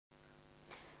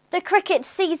The cricket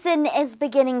season is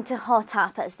beginning to hot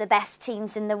up as the best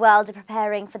teams in the world are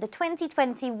preparing for the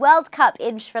 2020 World Cup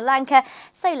in Sri Lanka.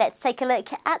 So let's take a look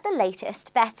at the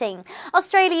latest betting.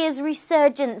 Australia's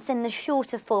resurgence in the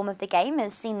shorter form of the game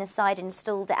has seen the side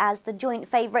installed as the joint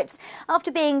favourites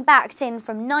after being backed in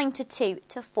from 9-2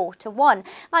 to 4-1.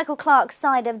 Michael Clark's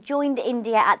side have joined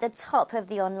India at the top of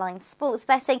the online sports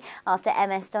betting after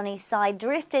MS Dhoni's side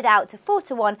drifted out to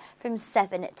 4-1 from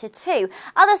 7-2.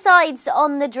 Other sides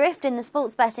on the drift in the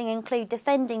sports betting include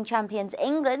defending champions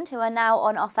England, who are now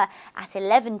on offer at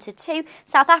 11-2,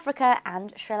 South Africa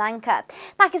and Sri Lanka.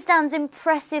 Pakistan's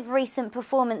impressive recent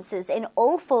performances in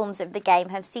all forms of the game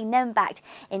have seen them backed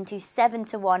into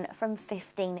 7-1 from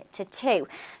 15-2.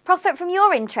 Profit from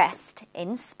your interest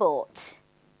in sport.